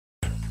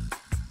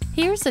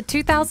Here's a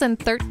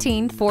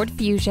 2013 Ford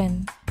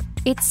Fusion.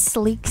 Its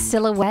sleek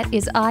silhouette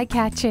is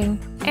eye-catching,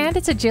 and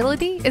its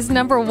agility is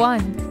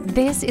 #1.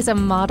 This is a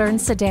modern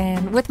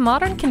sedan with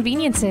modern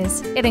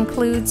conveniences. It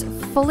includes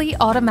fully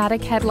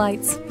automatic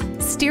headlights,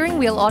 steering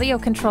wheel audio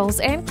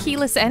controls, and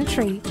keyless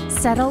entry.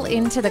 Settle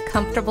into the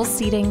comfortable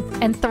seating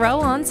and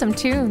throw on some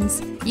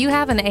tunes. You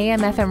have an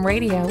AM/FM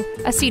radio,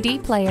 a CD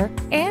player,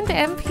 and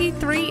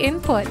MP3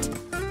 input.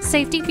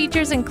 Safety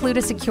features include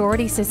a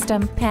security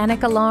system,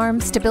 panic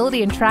alarm,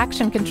 stability and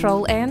traction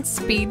control, and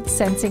speed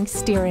sensing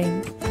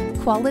steering.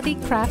 Quality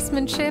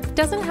craftsmanship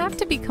doesn't have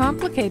to be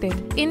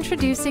complicated.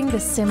 Introducing the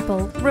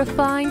simple,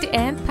 refined,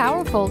 and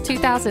powerful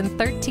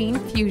 2013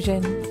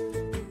 Fusion.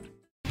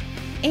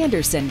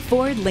 Anderson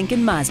Ford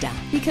Lincoln Mazda.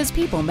 Because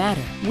people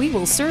matter, we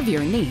will serve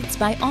your needs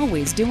by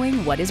always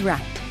doing what is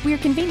right. We are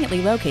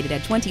conveniently located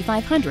at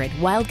 2500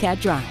 Wildcat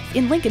Drive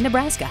in Lincoln,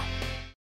 Nebraska.